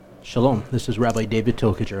Shalom, this is Rabbi David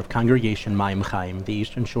Tokajer of Congregation Mayim Chaim, the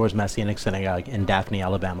Eastern Shore's Messianic Synagogue in Daphne,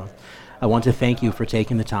 Alabama. I want to thank you for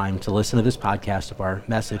taking the time to listen to this podcast of our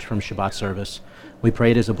message from Shabbat service. We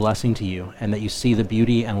pray it is a blessing to you and that you see the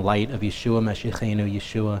beauty and light of Yeshua Meshichenu,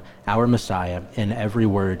 Yeshua, our Messiah, in every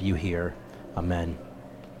word you hear. Amen.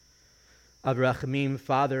 Avrachamim,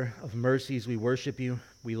 Father of mercies, we worship you,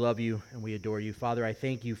 we love you, and we adore you. Father, I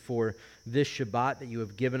thank you for this Shabbat that you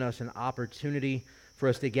have given us an opportunity for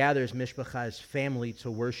us to gather as Mishpacha, as family, to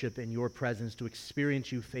worship in your presence, to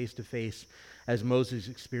experience you face to face as Moses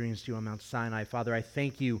experienced you on Mount Sinai. Father, I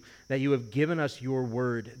thank you that you have given us your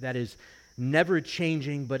word that is never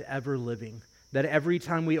changing but ever living. That every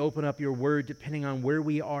time we open up your word, depending on where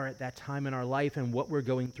we are at that time in our life and what we're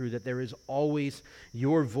going through, that there is always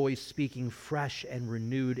your voice speaking fresh and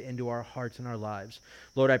renewed into our hearts and our lives.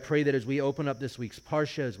 Lord, I pray that as we open up this week's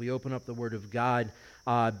Parsha, as we open up the word of God,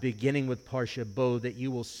 beginning with Parasha Bo, that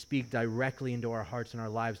you will speak directly into our hearts and our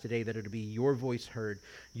lives today, that it will be your voice heard,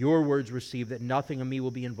 your words received, that nothing of me will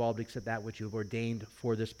be involved except that which you have ordained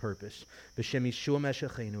for this purpose. B'Shem Yeshua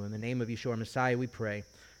Meshachenu, in the name of Yeshua Messiah we pray,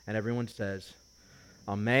 and everyone says,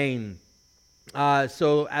 Amen.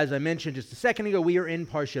 So as I mentioned just a second ago, we are in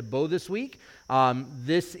Parasha Bo this week.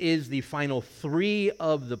 This is the final three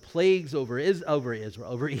of the plagues over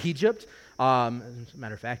Egypt. As a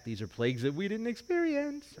matter of fact, these are plagues that we didn't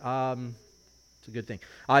experience. It's a good thing.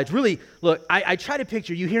 It's really, look, I try to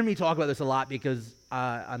picture, you hear me talk about this a lot because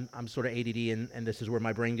I'm sort of ADD and this is where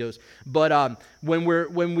my brain goes. But when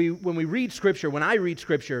we read Scripture, when I read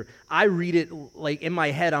Scripture, I read it like in my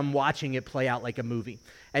head, I'm watching it play out like a movie.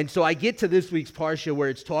 And so I get to this week's Parsha where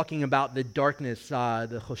it's talking about the darkness,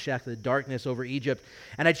 the Choshech, the darkness over Egypt.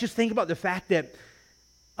 And I just think about the fact that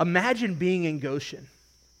imagine being in Goshen,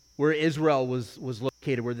 where Israel was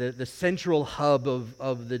located, where the central hub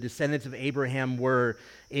of the descendants of Abraham were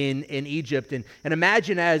in Egypt. And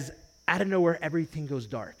imagine as out of nowhere everything goes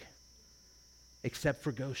dark, except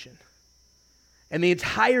for Goshen. And the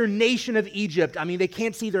entire nation of Egypt, I mean, they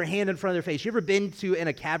can't see their hand in front of their face. You ever been in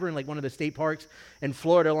a cavern, like one of the state parks in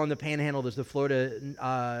Florida along the Panhandle? There's the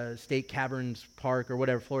Florida State Caverns Park or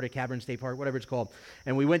whatever, Florida Cavern State Park, whatever it's called.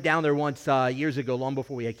 And we went down there once years ago, long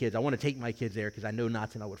before we had kids. I want to take my kids there because I know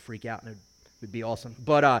Nathan would freak out and it would be awesome.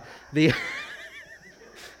 But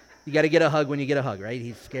you got to get a hug when you get a hug, right?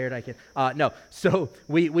 He's scared. No. So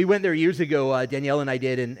we went there years ago. Danielle and I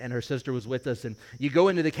did, and her sister was with us. And you go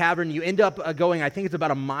into the cavern. You end up going, I think it's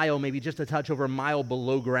about a mile, maybe just a touch over a mile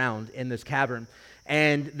below ground in this cavern.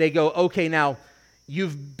 And they go, okay, now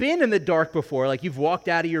you've been in the dark before. Like you've walked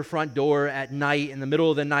out of your front door at night in the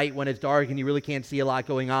middle of the night when it's dark and you really can't see a lot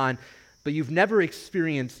going on. But you've never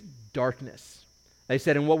experienced darkness. They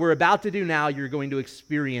said, and what we're about to do now, you're going to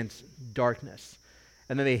experience darkness.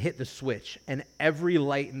 And then they hit the switch, and every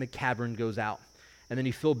light in the cavern goes out. And then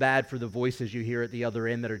you feel bad for the voices you hear at the other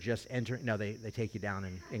end that are just entering. No, they take you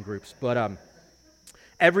down in groups. But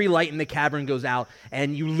every light in the cavern goes out,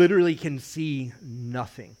 and you literally can see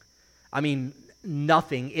nothing. I mean,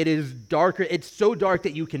 nothing. It is darker. It's so dark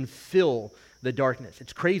that you can feel the darkness.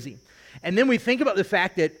 It's crazy. And then we think about the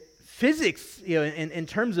fact that physics, in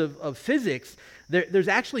terms of physics, there's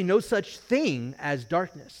actually no such thing as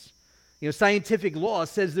darkness. Scientific law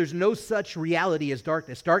says there's no such reality as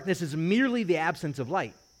darkness. Darkness is merely the absence of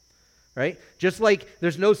light, right? Just like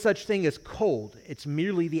there's no such thing as cold. It's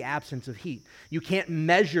merely the absence of heat. You can't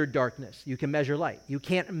measure darkness. You can measure light. You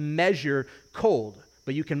can't measure cold,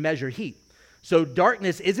 but you can measure heat. So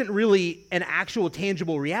darkness isn't really an actual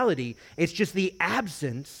tangible reality. It's just the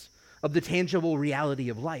absence of the tangible reality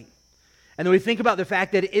of light. And then we think about the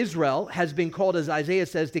fact that Israel has been called, as Isaiah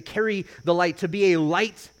says, to carry the light, to be a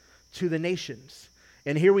light to the nations.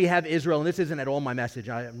 And here we have Israel, and this isn't at all my message.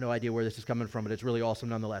 I have no idea where this is coming from, but it's really awesome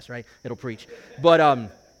nonetheless, right? It'll preach. But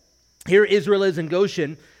here Israel is in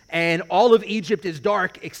Goshen, and all of Egypt is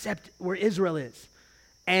dark except where Israel is.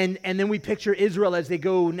 And then we picture Israel as they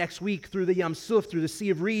go next week through the Yam Suf, through the Sea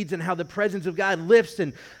of Reeds, and how the presence of God lifts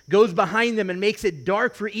and goes behind them and makes it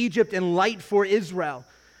dark for Egypt and light for Israel.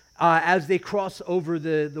 As they cross over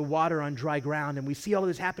the water on dry ground. And we see all of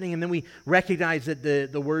this happening, and then we recognize that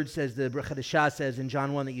the word says, the Brit Chadashah says in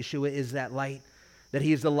John 1 that Yeshua is that light, that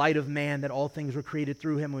he is the light of man, that all things were created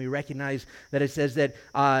through him. And we recognize that it says that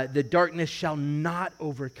the darkness shall not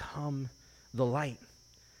overcome the light.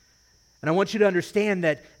 And I want you to understand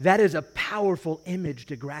that that is a powerful image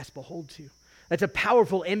to grasp a hold to. That's a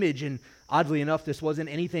powerful image, and oddly enough, this wasn't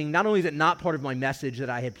anything, not only is it not part of my message that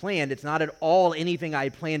I had planned, it's not at all anything I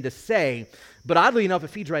had planned to say, but oddly enough,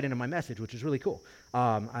 it feeds right into my message, which is really cool.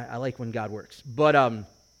 I like when God works. But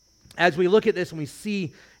as we look at this and we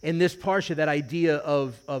see in this parsha that idea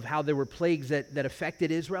of how there were plagues that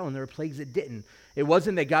affected Israel and there were plagues that didn't. It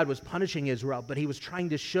wasn't that God was punishing Israel, but he was trying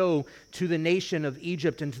to show to the nation of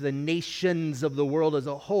Egypt and to the nations of the world as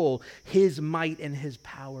a whole his might and his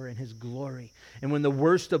power and his glory. And when the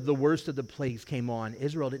worst of the plagues came on,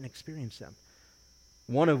 Israel didn't experience them.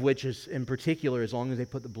 One of which is, in particular, as long as they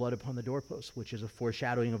put the blood upon the doorpost, which is a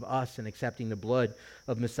foreshadowing of us and accepting the blood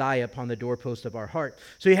of Messiah upon the doorpost of our heart.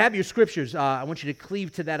 So you have your scriptures. I want you to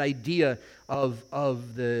cleave to that idea of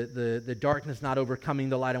the darkness not overcoming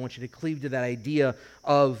the light. I want you to cleave to that idea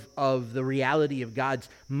of the reality of God's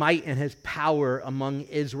might and his power among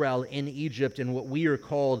Israel in Egypt and what we are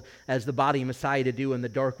called as the body of Messiah to do in the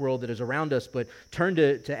dark world that is around us. But turn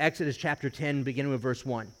to Exodus chapter 10, beginning with verse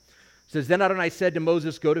 1. It says, Then Adonai said to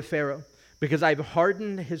Moses, Go to Pharaoh, because I have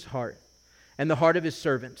hardened his heart and the heart of his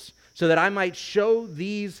servants, so that I might show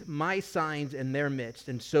these my signs in their midst,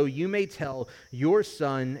 and so you may tell your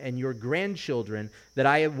son and your grandchildren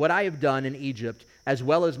that what I have done in Egypt, as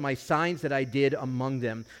well as my signs that I did among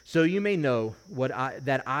them, so you may know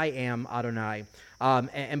that I am Adonai.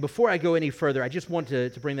 And before I go any further, I just want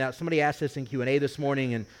to bring that out. Somebody asked this in Q&A this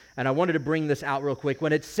morning, and I wanted to bring this out real quick.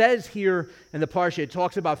 When it says here in the Parsha, it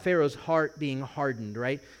talks about Pharaoh's heart being hardened,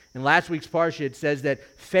 right? In last week's Parsha, it says that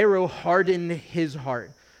Pharaoh hardened his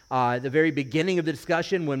heart. At the very beginning of the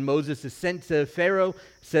discussion, when Moses is sent to Pharaoh,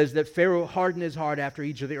 says that Pharaoh hardened his heart after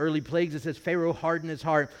each of the early plagues. It says Pharaoh hardened his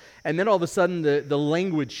heart. And then all of a sudden, the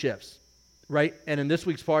language shifts, right? And in this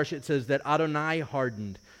week's Parsha, it says that Adonai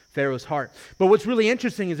hardened Pharaoh's heart. But what's really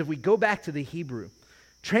interesting is if we go back to the Hebrew,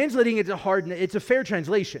 translating it to harden, it's a fair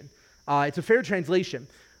translation. But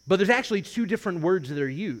there's actually two different words that are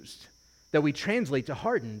used that we translate to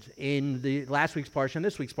hardened in the last week's Parsha and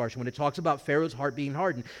this week's Parsha. When it talks about Pharaoh's heart being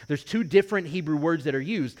hardened, there's two different Hebrew words that are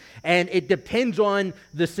used, and it depends on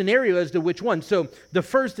the scenario as to which one. So the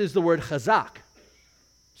first is the word chazak.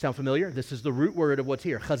 Sound familiar? This is the root word of what's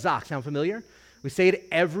here. Chazak. Sound familiar? We say it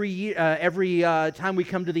every time we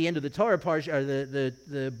come to the end of the Torah parsha, or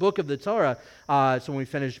the book of the Torah. So when we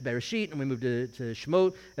finish Bereshit and we move to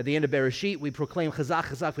Shemot, at the end of Bereshit, we proclaim Chazak,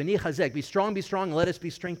 Chazak, v'ni chazek. Be strong, and let us be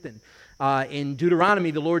strengthened. In Deuteronomy,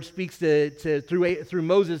 the Lord speaks through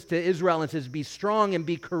Moses to Israel and says, be strong and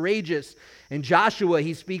be courageous. In Joshua,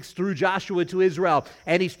 he speaks through Joshua to Israel,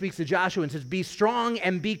 and he speaks to Joshua and says, be strong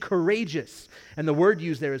and be courageous. And the word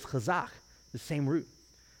used there is chazak, the same root.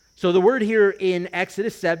 So the word here in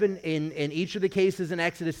Exodus 7, in each of the cases in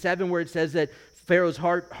Exodus 7 where it says that Pharaoh's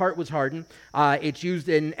heart was hardened, it's used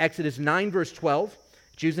in Exodus 9, verse 12.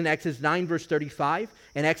 It's used in Exodus 9, verse 35,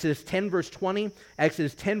 in Exodus 10, verse 20,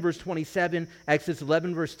 Exodus 10, verse 27, Exodus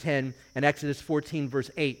 11, verse 10, and Exodus 14,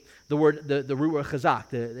 verse 8. The root word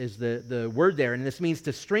chazak is the word there, and this means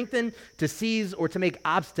to strengthen, to seize, or to make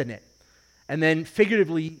obstinate. And then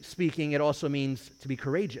figuratively speaking, it also means to be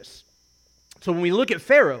courageous. So when we look at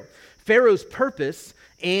Pharaoh's purpose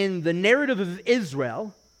in the narrative of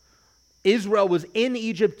Israel was in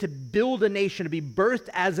Egypt to build a nation, to be birthed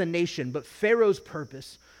as a nation, but Pharaoh's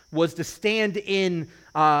purpose was to stand in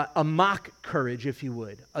a mock courage, if you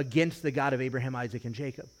would, against the God of Abraham, Isaac, and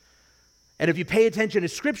Jacob. And if you pay attention to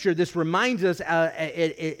Scripture, this reminds us,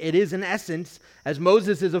 it is in essence, as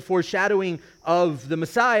Moses is a foreshadowing of the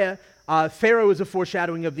Messiah, Pharaoh is a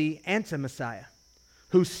foreshadowing of the anti-Messiah,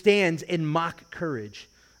 who stands in mock courage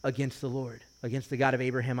against the Lord, against the God of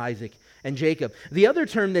Abraham, Isaac, and Jacob. The other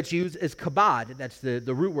term that's used is kabod. That's the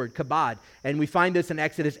root word, kabod. And we find this in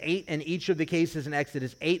Exodus 8, and each of the cases in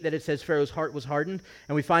Exodus 8 that it says Pharaoh's heart was hardened.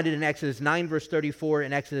 And we find it in Exodus 9, verse 34,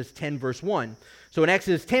 and Exodus 10, verse 1. So in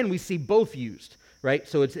Exodus 10, we see both used, right?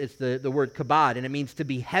 So it's the word kabod, and it means to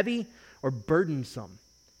be heavy or burdensome.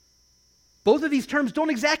 Both of these terms don't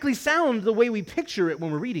exactly sound the way we picture it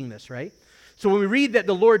when we're reading this, right? So when we read that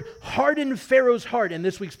the Lord hardened Pharaoh's heart in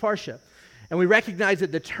this week's Parsha, and we recognize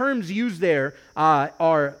that the terms used there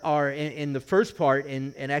are in the first part,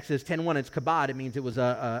 in Exodus 10:1, it's kabod. It means it was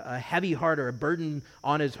a heavy heart or a burden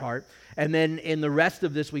on his heart. And then in the rest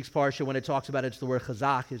of this week's Parsha, when it talks about it, it's the word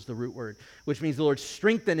chazak is the root word, which means the Lord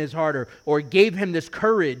strengthened his heart or gave him this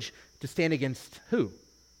courage to stand against who?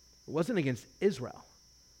 It wasn't against Israel.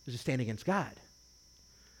 It was to stand against God.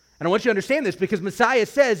 And I want you to understand this because Messiah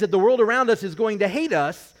says that the world around us is going to hate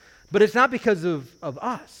us, but it's not because of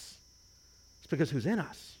us. It's because who's in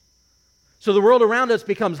us. So the world around us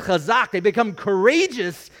becomes chazak. They become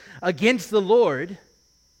courageous against the Lord,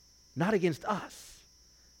 not against us.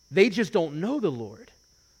 They just don't know the Lord.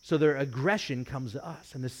 So their aggression comes to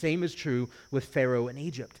us. And the same is true with Pharaoh in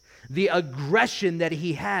Egypt. The aggression that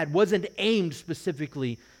he had wasn't aimed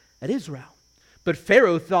specifically at Israel. But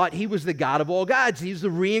Pharaoh thought he was the God of all gods. He's the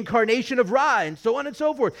reincarnation of Ra, and so on and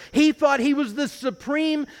so forth. He thought he was the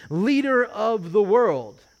supreme leader of the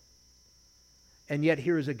world. And yet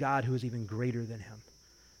here is a God who is even greater than him.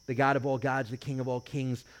 The God of all gods, the King of all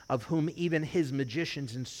kings, of whom even his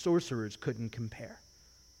magicians and sorcerers couldn't compare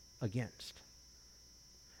against.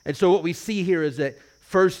 And so what we see here is that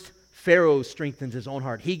first Pharaoh strengthens his own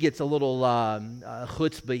heart. He gets a little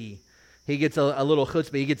chutzpah. He gets a little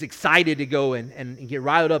chutzpah. He gets excited to go and get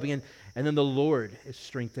riled up again. And then the Lord is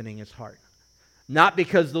strengthening his heart. Not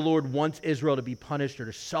because the Lord wants Israel to be punished or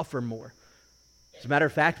to suffer more. As a matter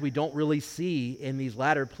of fact, we don't really see in these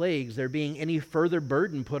latter plagues there being any further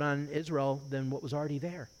burden put on Israel than what was already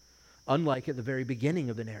there, unlike at the very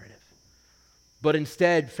beginning of the narrative. But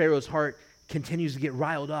instead, Pharaoh's heart continues to get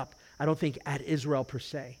riled up, I don't think at Israel per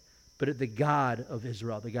se, but at the God of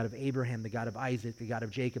Israel, the God of Abraham, the God of Isaac, the God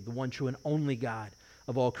of Jacob, the one true and only God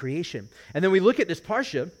of all creation. And then we look at this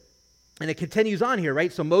Parsha, and it continues on here,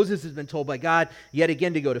 right? So Moses has been told by God yet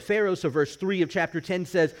again to go to Pharaoh. So verse 3 of chapter 10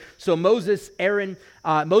 says, so Moses and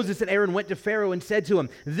Aaron went to Pharaoh and said to him,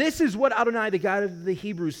 this is what Adonai, the God of the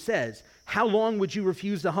Hebrews, says. How long would you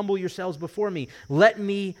refuse to humble yourselves before me? Let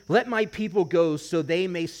my people go so they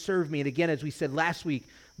may serve me. And again, as we said last week,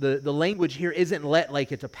 the language here isn't let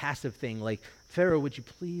like it's a passive thing, like, Pharaoh, would you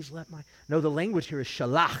please let my... No, the language here is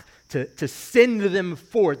shalach, to send them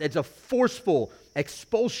forth. It's a forceful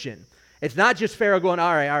expulsion. It's not just Pharaoh going,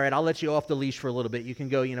 all right, I'll let you off the leash for a little bit. You can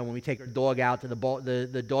go, when we take our dog out to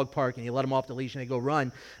the dog park and you let them off the leash and they go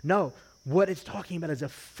run. No, what it's talking about is a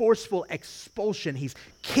forceful expulsion. He's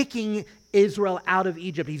kicking Israel out of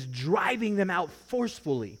Egypt. He's driving them out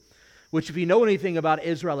forcefully, which if you know anything about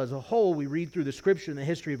Israel as a whole, we read through the scripture and the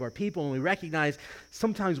history of our people and we recognize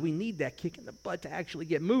sometimes we need that kick in the butt to actually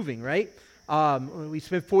get moving, right? We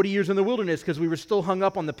spent 40 years in the wilderness because we were still hung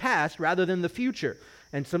up on the past rather than the future.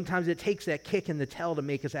 And sometimes it takes that kick in the tail to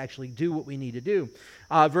make us actually do what we need to do.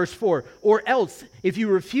 Verse 4, or else, if you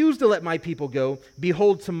refuse to let my people go,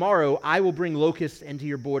 behold, tomorrow I will bring locusts into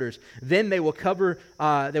your borders. Then they will cover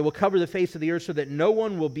the face of the earth so that no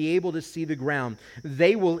one will be able to see the ground.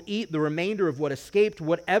 They will eat the remainder of what escaped,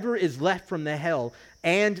 whatever is left from the hell,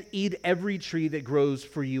 and eat every tree that grows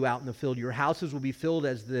for you out in the field. Your houses will be filled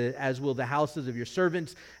as will the houses of your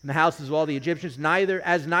servants and the houses of all the Egyptians,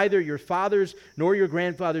 neither your fathers nor your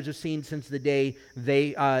grandfathers have seen since the day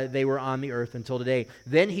they were on the earth until today.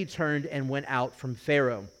 Then he turned and went out from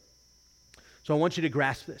Pharaoh. So I want you to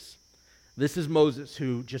grasp this. This is Moses,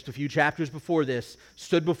 who just a few chapters before this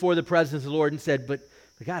stood before the presence of the Lord and said, but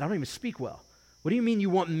God, I don't even speak well. What do you mean you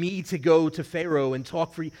want me to go to Pharaoh and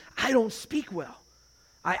talk for you? I don't speak well.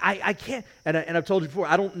 I can't, and I've told you before,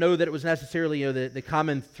 I don't know that it was necessarily, the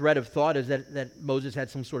common thread of thought is that Moses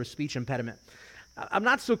had some sort of speech impediment. I'm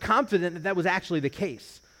not so confident that was actually the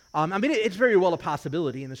case. It's very well a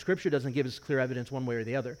possibility, and the scripture doesn't give us clear evidence one way or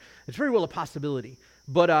the other. It's very well a possibility,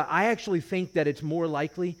 but I actually think that it's more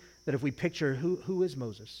likely that if we picture who is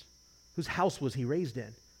Moses, whose house was he raised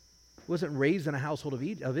in? He wasn't raised in a household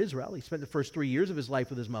of Israel. He spent the first 3 years of his life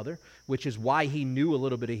with his mother, which is why he knew a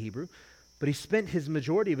little bit of Hebrew. But he spent his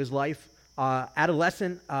majority of his life,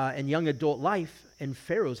 adolescent and young adult life, in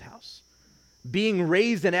Pharaoh's house. Being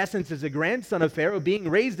raised in essence as a grandson of Pharaoh, being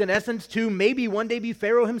raised in essence to maybe one day be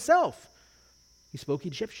Pharaoh himself. He spoke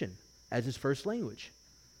Egyptian as his first language.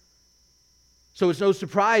 So it's no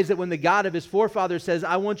surprise that when the God of his forefathers says,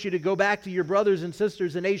 I want you to go back to your brothers and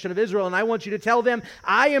sisters, the nation of Israel, and I want you to tell them,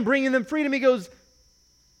 I am bringing them freedom, he goes,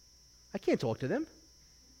 I can't talk to them.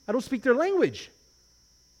 I don't speak their language.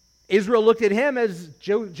 Israel looked at him as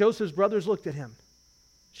Joseph's brothers looked at him.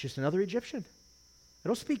 It's just another Egyptian. I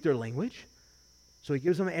don't speak their language. So he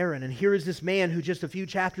gives them Aaron. And here is this man who just a few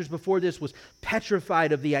chapters before this was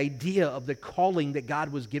petrified of the idea of the calling that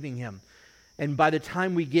God was giving him. And by the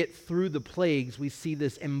time we get through the plagues, we see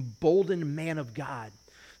this emboldened man of God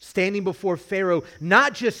standing before Pharaoh,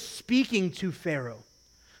 not just speaking to Pharaoh,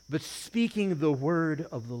 but speaking the word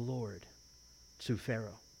of the Lord to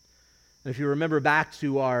Pharaoh. And if you remember back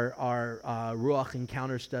to our Ruach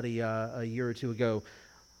Encounter study a year or two ago,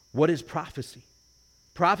 what is prophecy?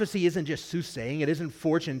 Prophecy isn't just soothsaying. It isn't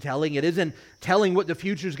fortune telling. It isn't telling what the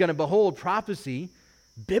future is going to behold. Prophecy,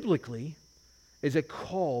 biblically, is a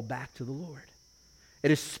call back to the Lord.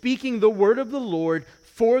 It is speaking the word of the Lord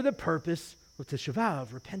for the purpose of teshuvah,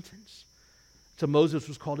 of repentance. So Moses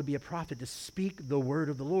was called to be a prophet, to speak the word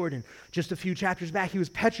of the Lord. And just a few chapters back, he was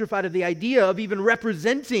petrified of the idea of even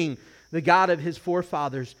representing the God of his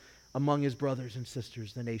forefathers among his brothers and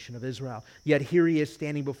sisters, the nation of Israel. Yet here he is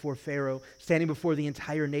standing before Pharaoh, standing before the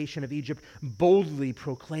entire nation of Egypt, boldly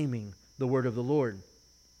proclaiming the word of the Lord.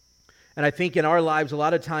 And I think in our lives, a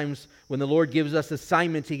lot of times when the Lord gives us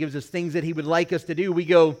assignments, He gives us things that He would like us to do, we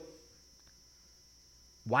go,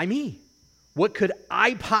 why me? What could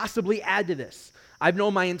I possibly add to this? I've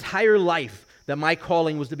known my entire life that my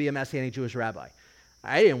calling was to be a Messianic Jewish rabbi.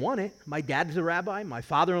 I didn't want it. My dad's a rabbi. My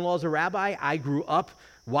father-in-law is a rabbi. I grew up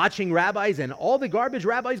watching rabbis and all the garbage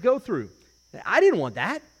rabbis go through. I didn't want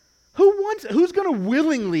that. Who's going to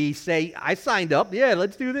willingly say, I signed up, yeah,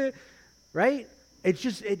 let's do this, right?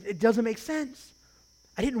 It doesn't make sense.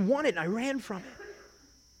 I didn't want it, and I ran from it.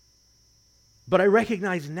 But I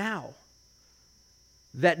recognize now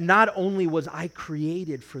that not only was I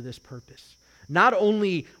created for this purpose, not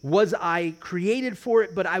only was I created for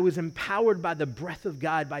it, but I was empowered by the breath of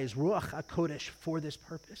God, by His Ruach HaKodesh for this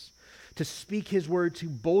purpose, to speak His word, to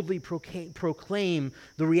boldly proclaim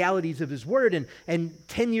the realities of His word. And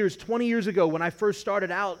 10 years, 20 years ago, when I first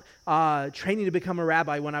started out training to become a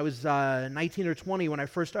rabbi, when I was 19 or 20, when I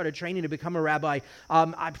first started training to become a rabbi,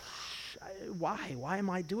 why am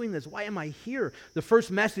I doing this? Why am I here? The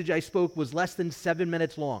first message I spoke was less than 7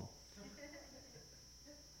 minutes long.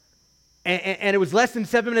 And it was less than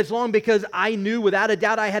 7 minutes long because I knew without a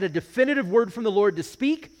doubt I had a definitive word from the Lord to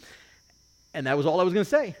speak, and that was all I was going to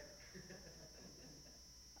say.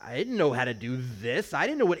 I didn't know how to do this. I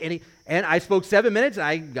didn't know and I spoke 7 minutes, and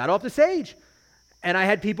I got off the stage. And I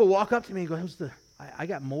had people walk up to me and go, I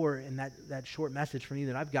got more in that short message from you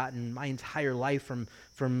than I've gotten my entire life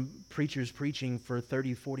from preachers preaching for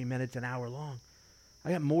 30, 40 minutes, an hour long.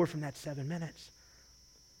 I got more from that 7 minutes.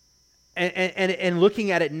 And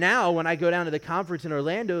looking at it now, when I go down to the conference in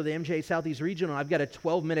Orlando, the MJ Southeast Regional, I've got a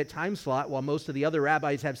 12-minute time slot, while most of the other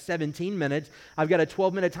rabbis have 17 minutes. I've got a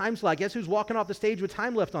 12-minute time slot. Guess who's walking off the stage with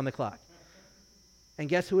time left on the clock? And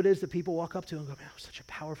guess who it is that people walk up to and go, man, that was such a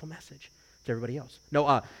powerful message. It's everybody else.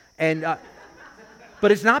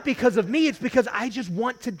 But it's not because of me. It's because I just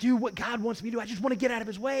want to do what God wants me to do. I just want to get out of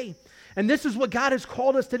His way. And this is what God has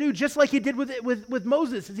called us to do, just like He did with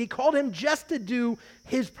Moses. He called him just to do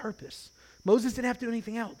His purpose. Moses didn't have to do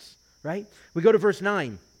anything else, right? We go to verse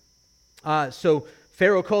 9. So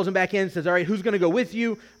Pharaoh calls him back in and says, all right, who's going to go with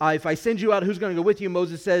you? If I send you out, who's going to go with you?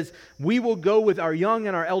 Moses says, we will go with our young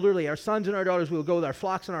and our elderly, our sons and our daughters. We will go with our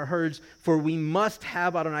flocks and our herds, for we must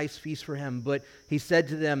have Adonai's feast for Him. But he said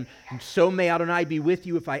to them, so may Adonai be with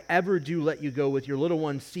you if I ever do let you go with your little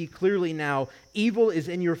ones. See clearly now, evil is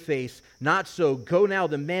in your face. Not so. Go now,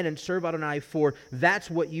 the men, and serve Adonai, for that's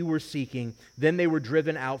what you were seeking. Then they were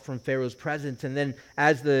driven out from Pharaoh's presence. And then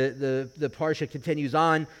as the Parsha continues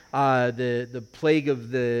on, the plague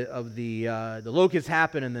of the locusts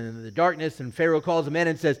happen, and then the darkness, and Pharaoh calls them in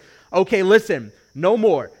and says, okay, listen, no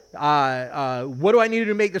more. What do I need to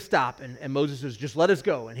do to make the stop? And Moses says, just let us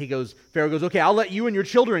go. And Pharaoh goes, okay, I'll let you and your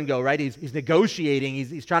children go, right? He's negotiating.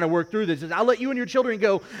 He's trying to work through this. He says, I'll let you and your children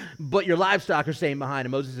go, but your livestock are staying behind.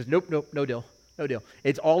 And Moses says, nope, no deal.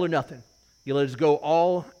 It's all or nothing. You let us go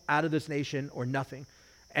all out of this nation or nothing.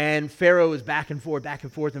 And Pharaoh is back and forth.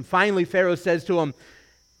 And finally, Pharaoh says to him,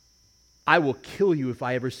 I will kill you if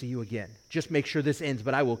I ever see you again. Just make sure this ends,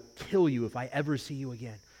 but I will kill you if I ever see you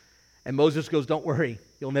again. And Moses goes, don't worry,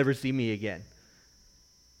 you'll never see me again.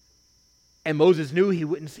 And Moses knew he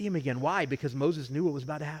wouldn't see him again. Why? Because Moses knew what was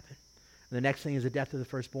about to happen. And the next thing is the death of the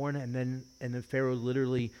firstborn, and then Pharaoh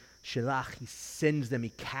literally, shelach, he sends them, he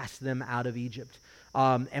casts them out of Egypt.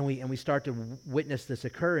 And we start to witness this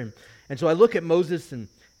occur. And so I look at Moses and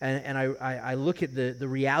I look at the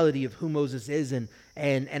reality of who Moses is and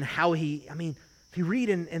how if you read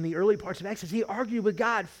in the early parts of Exodus, he argued with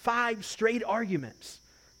God 5 straight arguments.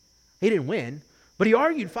 He didn't win, but he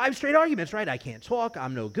argued 5 straight arguments, right? I can't talk.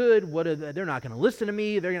 I'm no good. They're not going to listen to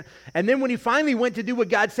me. And then when he finally went to do what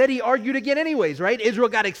God said, he argued again anyways, right? Israel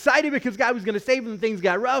got excited because God was going to save them. Things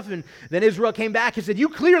got rough. And then Israel came back and said, you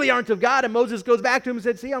clearly aren't of God. And Moses goes back to him and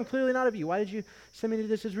said, see, I'm clearly not of you. Why did you send me to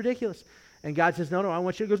this? It's ridiculous. And God says, no, I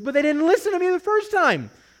want you to go. But they didn't listen to me the first time.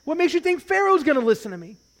 What makes you think Pharaoh's going to listen to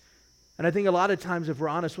me? And I think a lot of times if we're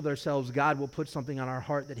honest with ourselves, God will put something on our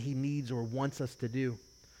heart that He needs or wants us to do.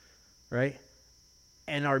 Right?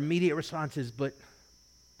 And our immediate response is, but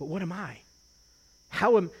what am I?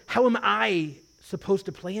 How am I supposed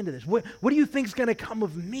to play into this? What do you think is going to come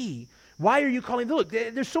of me? Why are you calling? Look,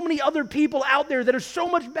 there's so many other people out there that are so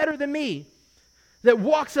much better than me, that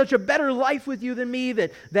walk such a better life with you than me,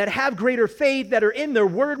 that have greater faith, that are in their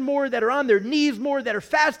word more, that are on their knees more, that are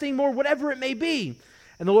fasting more, whatever it may be.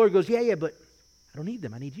 And the Lord goes, yeah, but I don't need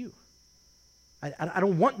them. I need you. I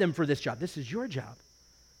don't want them for this job. This is your job.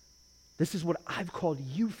 This is what I've called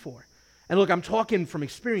you for. And look, I'm talking from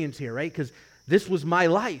experience here, right? Because this was my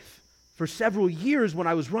life for several years when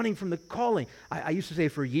I was running from the calling. I used to say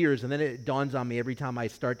for years, and then it dawns on me every time I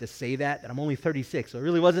start to say that I'm only 36, so it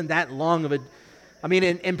really wasn't that long of a, I mean,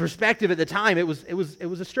 in perspective at the time, it was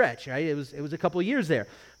a stretch, right? It was a couple of years there.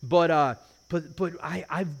 But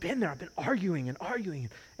I've been there. I've been arguing,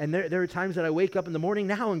 and there are times that I wake up in the morning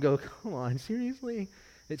now and go, come on, seriously?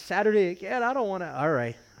 It's Saturday again? I don't want to. All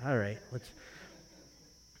right, let's.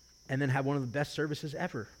 And then have one of the best services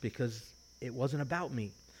ever because it wasn't about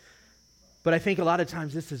me. But I think a lot of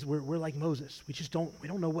times we're like Moses. We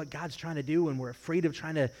don't know what God's trying to do, and we're afraid of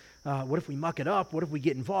trying to, what if we muck it up? What if we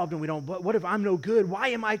get involved and we don't, what if I'm no good? Why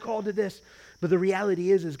am I called to this? But the reality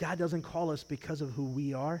is God doesn't call us because of who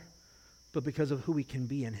we are, but because of who we can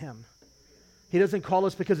be in him. He doesn't call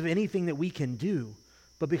us because of anything that we can do,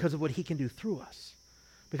 but because of what he can do through us,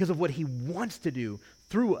 because of what he wants to do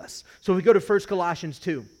through us. So if we go to 1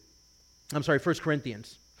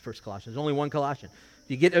 Corinthians, 1 Colossians, only one Colossian.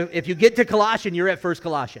 If you get to Colossians, you're at 1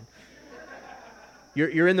 Colossians.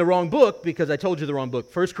 You're in the wrong book because I told you the wrong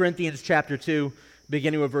book. 1 Corinthians chapter 2,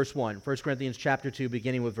 beginning with verse 1. 1 Corinthians chapter 2,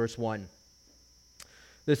 beginning with verse 1.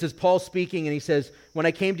 This is Paul speaking, and he says, when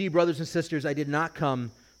I came to you, brothers and sisters, I did not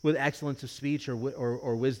come with excellence of speech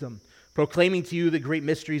or wisdom, proclaiming to you the great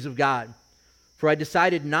mysteries of God. For I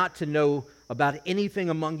decided not to know about anything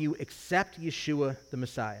among you except Yeshua the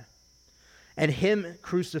Messiah, and him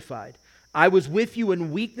crucified. I was with you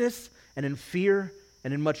in weakness and in fear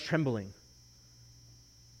and in much trembling.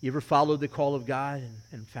 You ever followed the call of God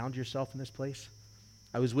and found yourself in this place?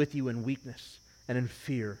 I was with you in weakness and in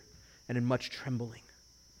fear and in much trembling.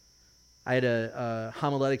 I had a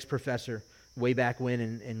homiletics professor way back when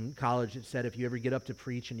in college that said, if you ever get up to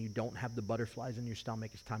preach and you don't have the butterflies in your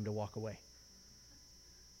stomach, it's time to walk away.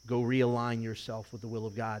 Go realign yourself with the will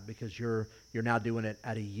of God because you're now doing it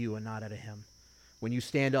out of you and not out of him. When you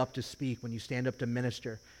stand up to speak, when you stand up to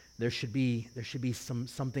minister, there should be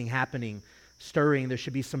something happening, stirring. There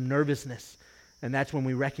should be some nervousness. And that's when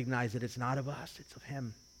we recognize that it's not of us, it's of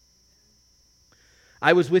him.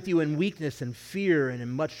 I was with you in weakness and fear and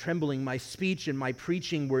in much trembling. My speech and my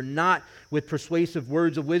preaching were not with persuasive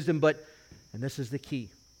words of wisdom, but, and this is the key,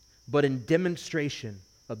 but in demonstration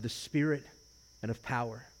of the Spirit and of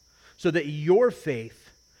power, so that your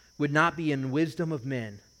faith would not be in wisdom of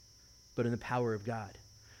men, but in the power of God.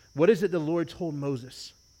 What is it the Lord told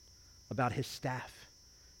Moses about his staff,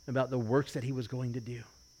 about the works that he was going to do?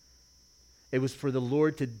 It was for the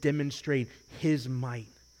Lord to demonstrate his might,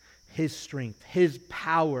 his strength, his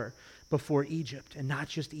power before Egypt, and not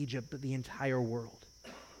just Egypt, but the entire world.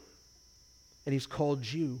 And he's called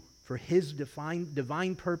you for his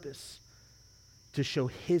divine purpose to show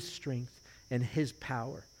his strength and his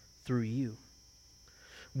power through you.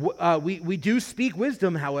 We do speak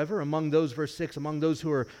wisdom, however, among those, verse 6, among those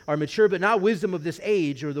who are mature, but not wisdom of this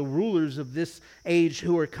age or the rulers of this age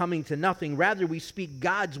who are coming to nothing. Rather, we speak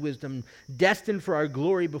God's wisdom, destined for our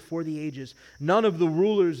glory before the ages. None of the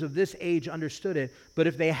rulers of this age understood it, but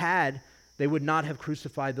if they had, they would not have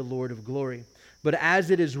crucified the Lord of glory. But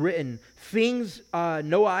as it is written, things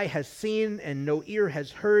no eye has seen and no ear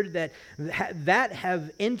has heard that have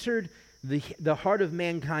entered the heart of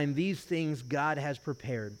mankind, these things God has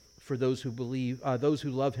prepared for those who believe, those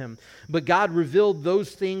who love him. But God revealed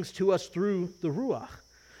those things to us through the Ruach.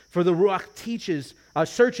 For the Ruach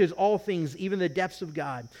searches all things, even the depths of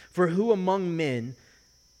God. For who among men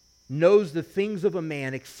knows the things of a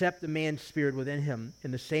man except the man's spirit within him?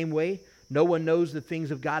 In the same way, no one knows the things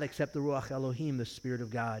of God except the Ruach Elohim, the Spirit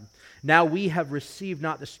of God. Now we have received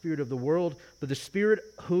not the spirit of the world, but the Spirit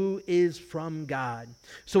who is from God.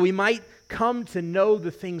 So we might come to know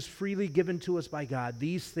the things freely given to us by God.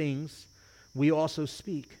 These things we also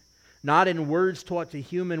speak, not in words taught to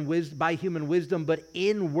by human wisdom, but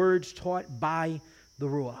in words taught by the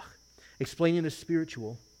Ruach, explaining the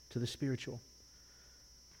spiritual to the spiritual.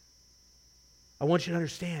 I want you to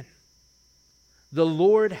understand, the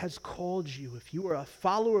Lord has called you. If you are a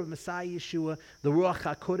follower of Messiah Yeshua, the Ruach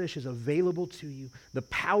HaKodesh is available to you. The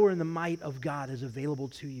power and the might of God is available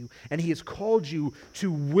to you. And he has called you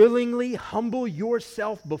to willingly humble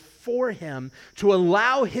yourself before him, to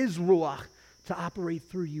allow his Ruach to operate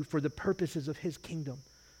through you for the purposes of his kingdom.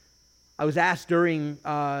 I was asked during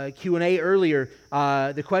Q&A earlier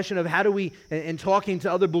the question of how do we, in talking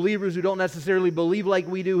to other believers who don't necessarily believe like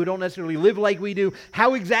we do, who don't necessarily live like we do,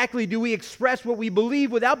 how exactly do we express what we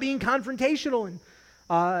believe without being confrontational?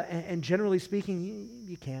 And generally speaking,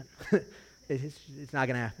 you can't. It's not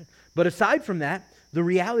going to happen. But aside from that, the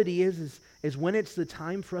reality is when it's the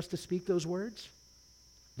time for us to speak those words,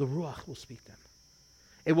 the Ruach will speak them.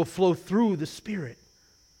 It will flow through the Spirit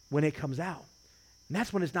when it comes out. And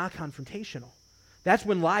that's when it's not confrontational. That's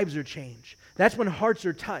when lives are changed. That's when hearts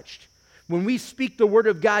are touched. When we speak the word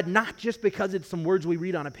of God, not just because it's some words we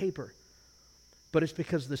read on a paper, but it's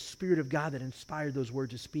because the Spirit of God that inspired those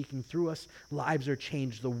words is speaking through us. Lives are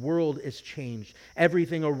changed. The world is changed.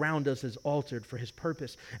 Everything around us is altered for His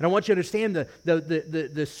purpose. And I want you to understand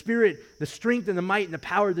the Spirit, the strength and the might and the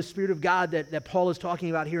power of the Spirit of God that Paul is talking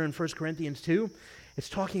about here in 1 Corinthians 2. It's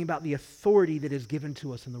talking about the authority that is given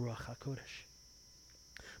to us in the Ruach HaKodesh.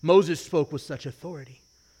 Moses spoke with such authority.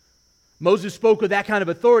 Moses spoke with that kind of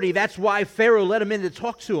authority. That's why Pharaoh let him in to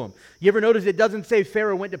talk to him. You ever notice it doesn't say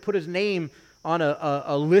Pharaoh went to put his name on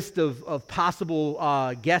a list of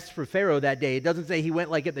possible guests for Pharaoh that day. It doesn't say he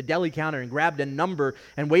went like at the deli counter and grabbed a number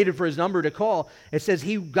and waited for his number to call. It says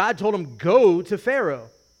God told him, go to Pharaoh.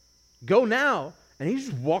 Go now. And he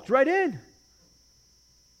just walked right in.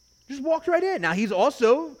 Just walked right in. Now he's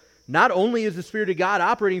also, not only is the Spirit of God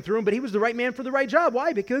operating through him, but he was the right man for the right job.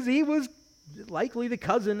 Why? Because he was likely the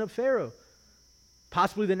cousin of Pharaoh.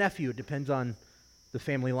 Possibly the nephew. It depends on the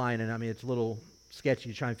family line. And I mean, it's a little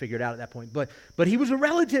sketchy to try and figure it out at that point. But he was a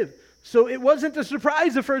relative. So it wasn't a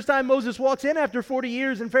surprise the first time Moses walks in after 40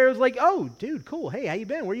 years and Pharaoh's like, oh, dude, cool. Hey, how you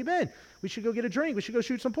been? Where you been? We should go get a drink. We should go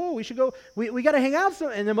shoot some pool. We should go, we got to hang out.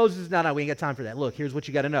 And then Moses is, no, we ain't got time for that. Look, here's what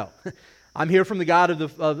you got to know. I'm here from the God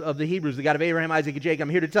of the Hebrews, the God of Abraham, Isaac, and Jacob. I'm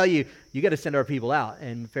here to tell you, you got to send our people out.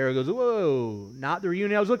 And Pharaoh goes, whoa, not the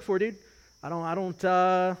reunion I was looking for, dude. I don't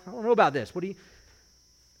know about this.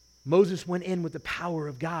 Moses went in with the power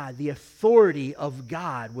of God. The authority of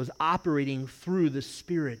God was operating through the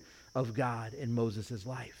Spirit of God in Moses'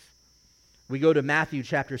 life. We go to Matthew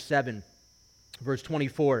chapter 7, verse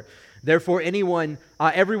 24. Therefore,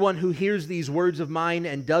 everyone who hears these words of mine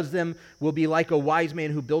and does them will be like a wise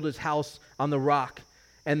man who built his house on the rock.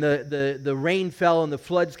 And the rain fell and the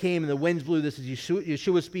floods came and the winds blew. This is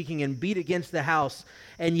Yeshua speaking, and beat against the house.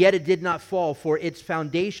 And yet it did not fall, for its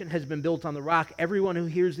foundation has been built on the rock. Everyone who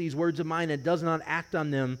hears these words of mine and does not act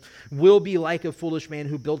on them will be like a foolish man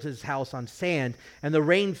who built his house on sand. And the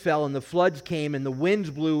rain fell and the floods came and the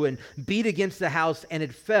winds blew and beat against the house, and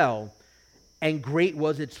it fell. And great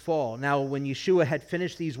was its fall. Now, when Yeshua had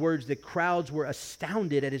finished these words, the crowds were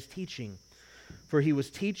astounded at his teaching, for he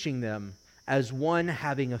was teaching them as one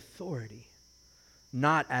having authority,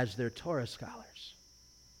 not as their Torah scholars.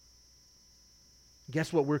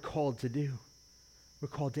 Guess what we're called to do? We're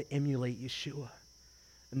called to emulate Yeshua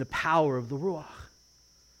and the power of the Ruach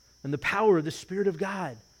and the power of the Spirit of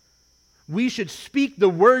God. We should speak the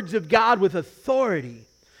words of God with authority,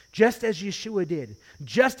 just as Yeshua did,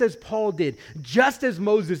 just as Paul did, just as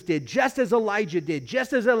Moses did, just as Elijah did,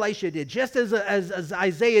 just as Elisha did, just as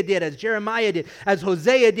Isaiah did, as Jeremiah did, as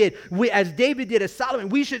Hosea did, as David did, as Solomon.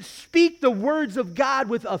 We should speak the words of God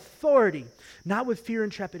with authority, not with fear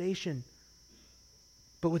and trepidation,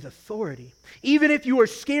 but with authority. Even if you are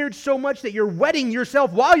scared so much that you're wetting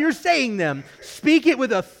yourself while you're saying them, speak it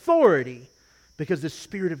with authority, because the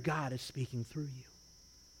Spirit of God is speaking through you.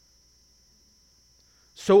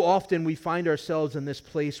 So often we find ourselves in this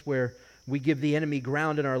place where we give the enemy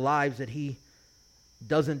ground in our lives that he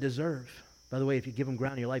doesn't deserve. By the way, if you give him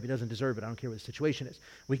ground in your life, he doesn't deserve it. I don't care what the situation is.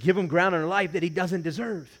 We give him ground in our life that he doesn't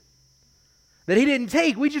deserve, that he didn't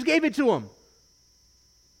take. We just gave it to him.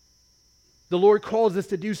 The Lord calls us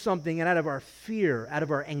to do something, and out of our fear, out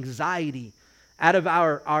of our anxiety, out of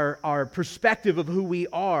our perspective of who we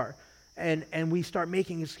are, and we start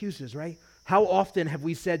making excuses, right? How often have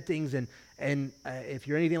we said things, and if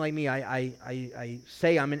you're anything like me, I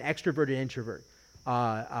say I'm an extroverted introvert.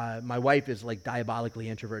 My wife is like diabolically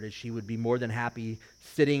introverted. She would be more than happy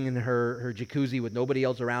sitting in her jacuzzi with nobody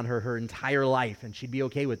else around her entire life, and she'd be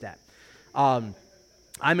okay with that.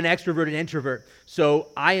 I'm an extroverted introvert, so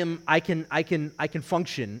I can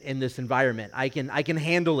function in this environment. I can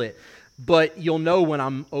handle it, but you'll know when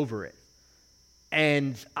I'm over it,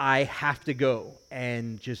 and I have to go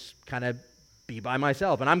and just kind of be by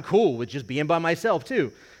myself. And I'm cool with just being by myself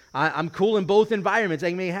too. I'm cool in both environments.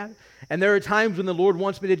 I may have, and there are times when the Lord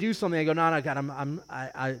wants me to do something. I go, no, God,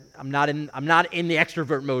 I'm not in the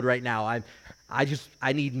extrovert mode right now.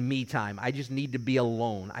 I need me time. I just need to be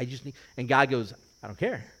alone. And God goes, I don't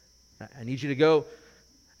care. I need you to go.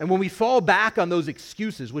 And when we fall back on those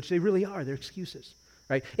excuses, which they really are, they're excuses,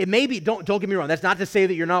 right? It may be, don't get me wrong, that's not to say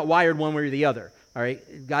that you're not wired one way or the other, all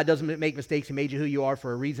right? God doesn't make mistakes. He made you who you are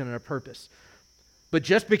for a reason and a purpose. But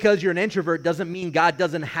just because you're an introvert doesn't mean God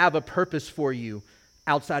doesn't have a purpose for you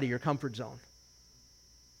outside of your comfort zone.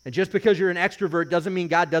 And just because you're an extrovert doesn't mean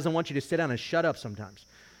God doesn't want you to sit down and shut up sometimes.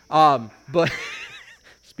 But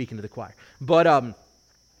speaking to the choir. But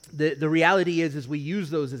the reality is we use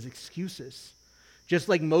those as excuses, just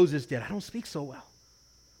like Moses did. I don't speak so well.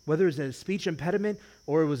 whether it's a speech impediment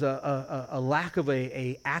or it was a lack of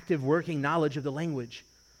a active working knowledge of the language.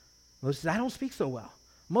 Moses said, I don't speak so well.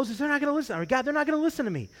 Moses, they're not going to listen. Or God, they're not going to listen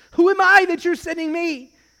to me. Who am I that you're sending me?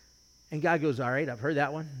 And God goes, all right, I've heard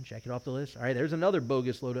that one. Check it off the list. All right, there's another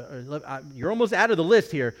bogus load of, you're almost out of the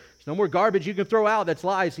list here. There's no more garbage you can throw out that's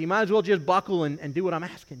lies, so you might as well just buckle and do what I'm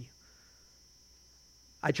asking you.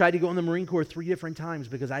 I tried to go in the Marine Corps 3 different times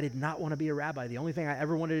because I did not want to be a rabbi. The only thing I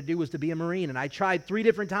ever wanted to do was to be a Marine, and I tried 3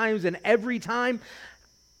 different times, and every time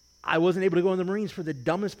I wasn't able to go in the Marines for the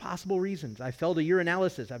dumbest possible reasons. I failed a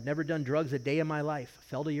urinalysis. I've never done drugs a day in my life.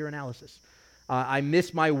 Failed a urinalysis. I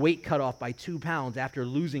missed my weight cutoff by 2 pounds after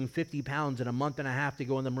losing 50 pounds in a month and a half to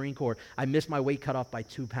go in the Marine Corps. I missed my weight cutoff by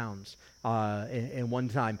 2 pounds in one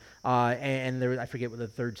time. And there, I forget what the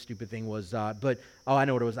third stupid thing was, but I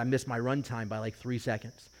know what it was. I missed my run time by like 3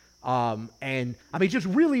 seconds. And I mean, just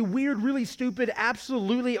really weird, really stupid,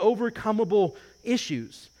 absolutely overcomable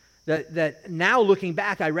issues. That now looking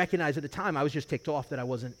back, I recognize at the time I was just ticked off that I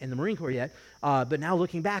wasn't in the Marine Corps yet. But now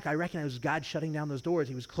looking back, I recognize it was God shutting down those doors.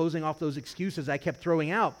 He was closing off those excuses I kept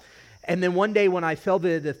throwing out. And then one day when I failed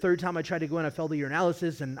the third time I tried to go in, I failed the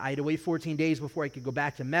urinalysis, and I had to wait 14 days before I could go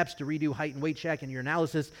back to MEPS to redo height and weight check and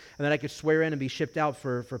urinalysis, and then I could swear in and be shipped out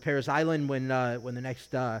for Paris Island when the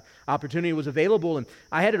next opportunity was available. And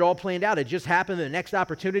I had it all planned out. It just happened that the next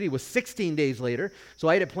opportunity was 16 days later, so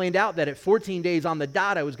I had it planned out that at 14 days on the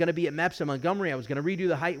dot, I was going to be at MEPS in Montgomery. I was going to redo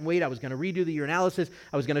the height and weight. I was going to redo the urinalysis.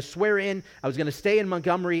 I was going to swear in. I was going to stay in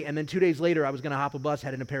Montgomery, and then 2 days later, I was going to hop a bus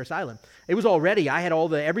heading to Paris Island. It was all ready. I had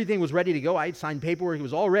everything was ready to go. I had signed paperwork. It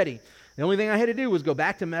was all ready. The only thing I had to do was go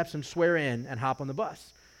back to MEPS and swear in and hop on the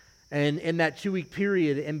bus. And in that 2-week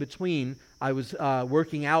period in between, I was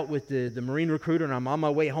working out with the Marine recruiter, and I'm on my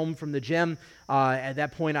way home from the gym. At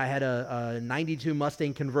that point, I had a 92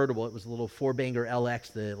 Mustang convertible. It was a little 4-banger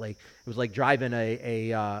LX. It was like driving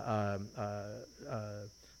a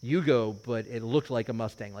Yugo, but it looked like a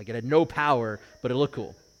Mustang. Like it had no power, but it looked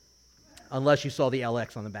cool. Unless you saw the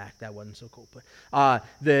LX on the back. That wasn't so cool. But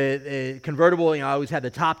the convertible, I always had the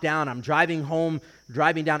top down. I'm driving home,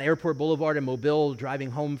 driving down Airport Boulevard in Mobile, driving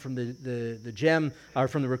home from the gym, or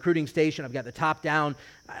from the recruiting station. I've got the top down.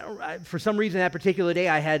 For some reason, that particular day,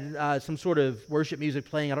 I had some sort of worship music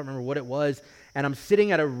playing. I don't remember what it was. And I'm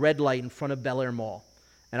sitting at a red light in front of Bel Air Mall.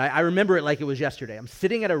 And I remember it like it was yesterday. I'm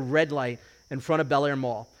sitting at a red light in front of Bel Air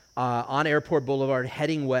Mall. On Airport Boulevard,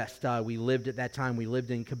 heading west. We lived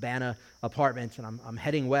in Cabana Apartments, and I'm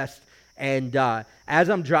heading west. And as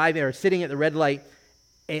I'm driving or sitting at the red light,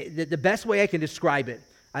 the best way I can describe it,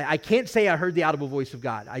 I can't say I heard the audible voice of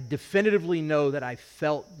God. I definitively know that I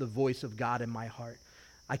felt the voice of God in my heart.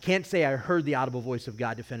 I can't say I heard the audible voice of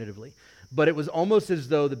God definitively, but it was almost as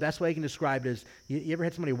though the best way I can describe it is, you ever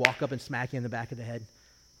had somebody walk up and smack you in the back of the head?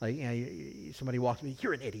 Like, somebody walks me,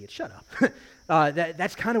 you're an idiot, shut up.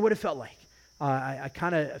 That's kind of what it felt like. I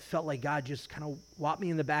kind of felt like God just kind of whopped me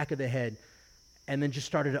in the back of the head and then just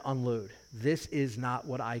started to unload. This is not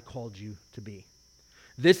what I called you to be.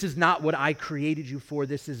 This is not what I created you for.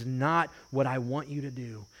 This is not what I want you to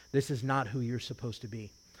do. This is not who you're supposed to be.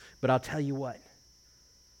 But I'll tell you what.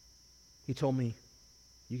 He told me,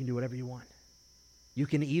 you can do whatever you want. You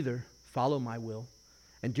can either follow my will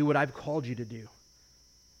and do what I've called you to do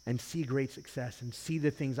and see great success and see the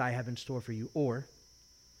things I have in store for you, or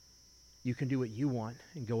you can do what you want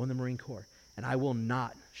and go in the Marine Corps, and I will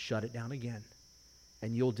not shut it down again,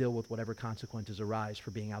 and you'll deal with whatever consequences arise for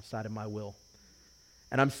being outside of my will.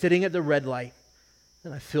 And I'm sitting at the red light,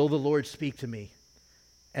 and I feel the Lord speak to me,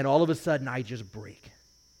 and all of a sudden I just break.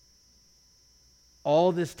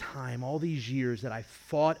 All this time, all these years that I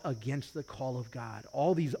fought against the call of God,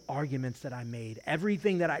 all these arguments that I made,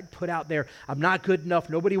 everything that I put out there, I'm not good enough,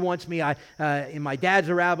 nobody wants me, and my dad's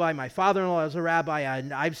a rabbi, my father-in-law is a rabbi,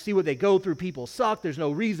 and I see what they go through, people suck, there's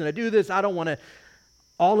no reason to do this, I don't want to,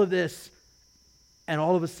 all of this, and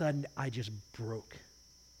all of a sudden I just broke,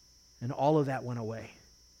 and all of that went away.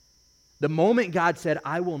 The moment God said,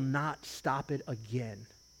 I will not stop it again,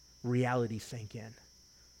 reality sank in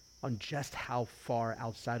on just how far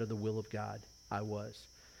outside of the will of God I was.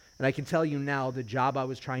 And I can tell you now, the job I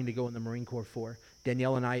was trying to go in the Marine Corps for,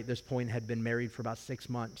 Danielle and I at this point had been married for about 6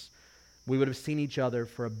 months. We would have seen each other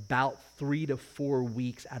for about 3 to 4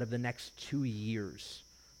 weeks out of the next 2 years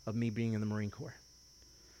of me being in the Marine Corps.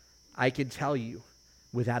 I can tell you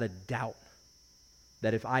without a doubt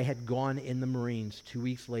that if I had gone in the Marines 2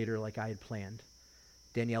 weeks later like I had planned,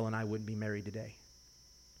 Danielle and I wouldn't be married today.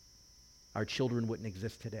 Our children wouldn't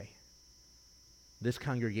exist today. This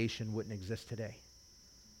congregation wouldn't exist today.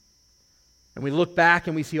 And we look back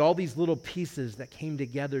and we see all these little pieces that came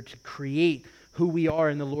together to create who we are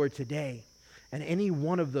in the Lord today. and any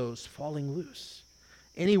one of those falling loose.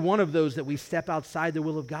 Any one of those that we step outside the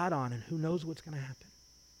will of God on, and who knows what's going to happen.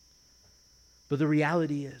 But the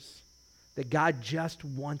reality is that God just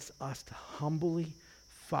wants us to humbly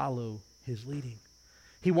follow his leading.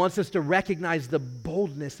 He wants us to recognize the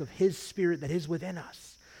boldness of his Spirit that is within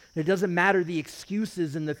us. It doesn't matter the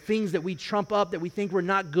excuses and the things that we trump up that we think we're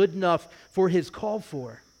not good enough for his call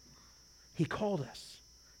for. He called us.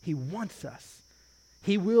 He wants us.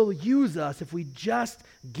 He will use us if we just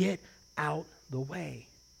get out the way.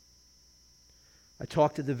 I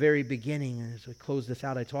talked at the very beginning, and as I close this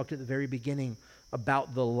out, I talked at the very beginning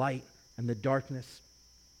about the light and the darkness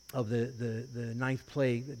of the ninth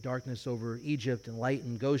plague, the darkness over Egypt and light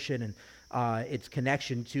in Goshen, and its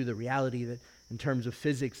connection to the reality that in terms of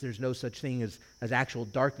physics, there's no such thing as actual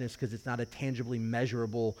darkness because it's not a tangibly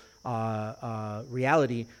measurable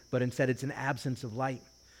reality, but instead it's an absence of light.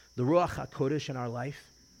 The Ruach HaKodesh in our life,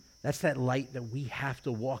 that's that light that we have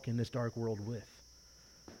to walk in this dark world with.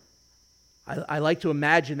 I like to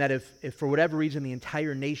imagine that if for whatever reason the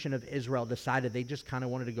entire nation of Israel decided they just kind of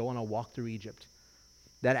wanted to go on a walk through Egypt,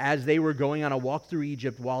 that as they were going on a walk through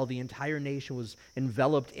Egypt while the entire nation was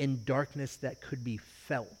enveloped in darkness that could be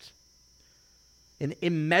felt, an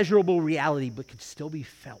immeasurable reality but could still be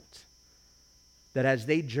felt, that as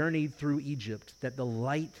they journeyed through Egypt, that the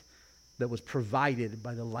light that was provided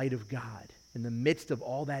by the light of God in the midst of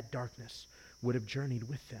all that darkness would have journeyed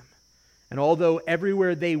with them. And although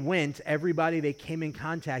everywhere they went, everybody they came in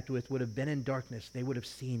contact with would have been in darkness, they would have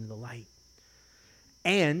seen the light.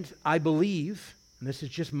 And I believe, and this is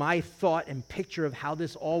just my thought and picture of how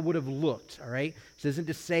this all would have looked, all right? This isn't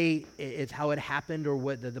to say it's how it happened or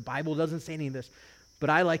what, the Bible doesn't say any of this, but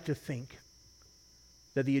I like to think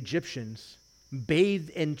that the Egyptians, bathed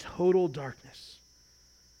in total darkness,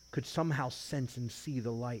 could somehow sense and see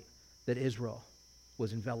the light that Israel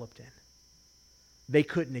was enveloped in. They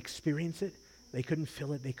couldn't experience it, they couldn't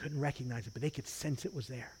feel it, they couldn't recognize it, but they could sense it was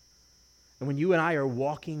there. And when you and I are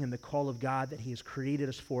walking in the call of God that he has created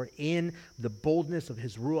us for, in the boldness of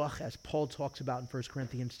his Ruach, as Paul talks about in 1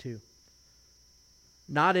 Corinthians 2,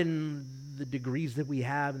 not in the degrees that we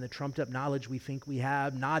have and the trumped up knowledge we think we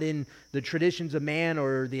have, not in the traditions of man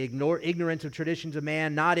or the ignorance of traditions of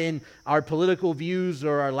man, not in our political views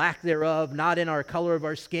or our lack thereof, not in our color of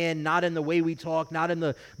our skin, not in the way we talk, not in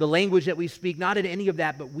the language that we speak, not in any of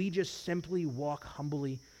that, but we just simply walk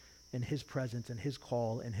humbly in his presence and his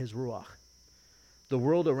call and his Ruach. The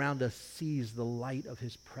world around us sees the light of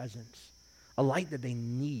his presence, a light that they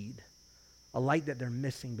need, a light that they're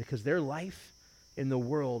missing because their life in the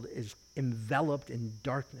world is enveloped in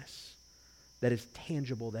darkness that is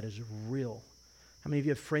tangible, that is real. How many of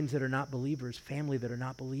you have friends that are not believers, family that are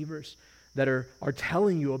not believers, that are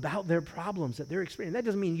telling you about their problems that they're experiencing? That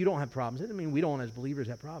doesn't mean you don't have problems. It doesn't mean we don't as believers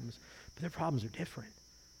have problems, but their problems are different.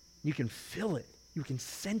 You can feel it. You can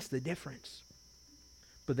sense the difference,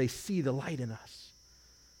 but they see the light in us.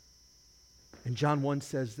 And John 1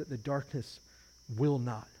 says that the darkness will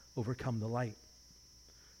not overcome the light.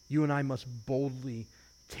 You and I must boldly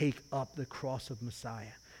take up the cross of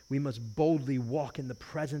Messiah. We must boldly walk in the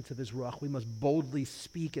presence of his Ruach. We must boldly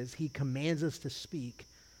speak as he commands us to speak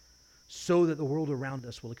so that the world around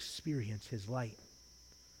us will experience his light.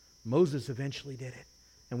 Moses eventually did it,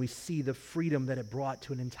 and we see the freedom that it brought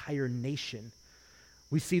to an entire nation.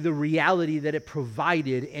 We see the reality that it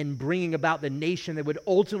provided in bringing about the nation that would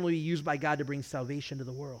ultimately be used by God to bring salvation to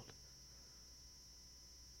the world.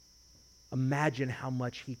 Imagine how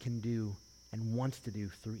much he can do and wants to do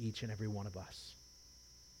through each and every one of us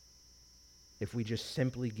if we just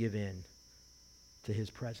simply give in to his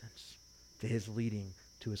presence, to his leading,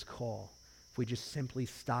 to his call. If we just simply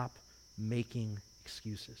stop making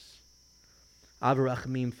excuses. Av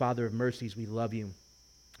Rachamim, Father of mercies, we love you.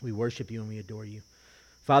 We worship you and we adore you.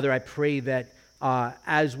 Father, I pray that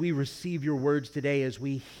as we receive your words today, as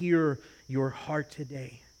we hear your heart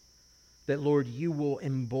today, that, Lord, you will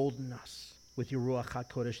embolden us with your Ruach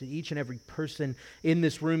HaKodesh, that each and every person in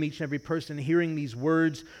this room, each and every person hearing these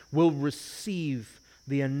words will receive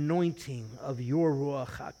the anointing of your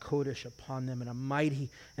Ruach HaKodesh upon them in a mighty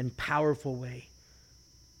and powerful way,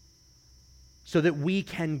 so that we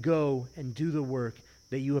can go and do the work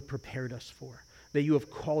that you have prepared us for, that you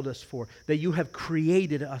have called us for, that you have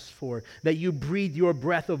created us for, that you breathe your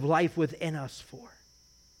breath of life within us for,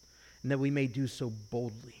 and that we may do so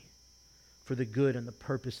boldly for the good and the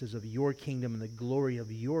purposes of your kingdom and the glory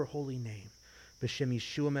of your holy name. B'Shem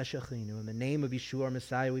Yeshua Meshachinu, in the name of Yeshua our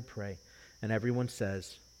Messiah we pray. And everyone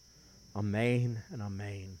says, Amen and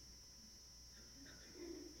Amen.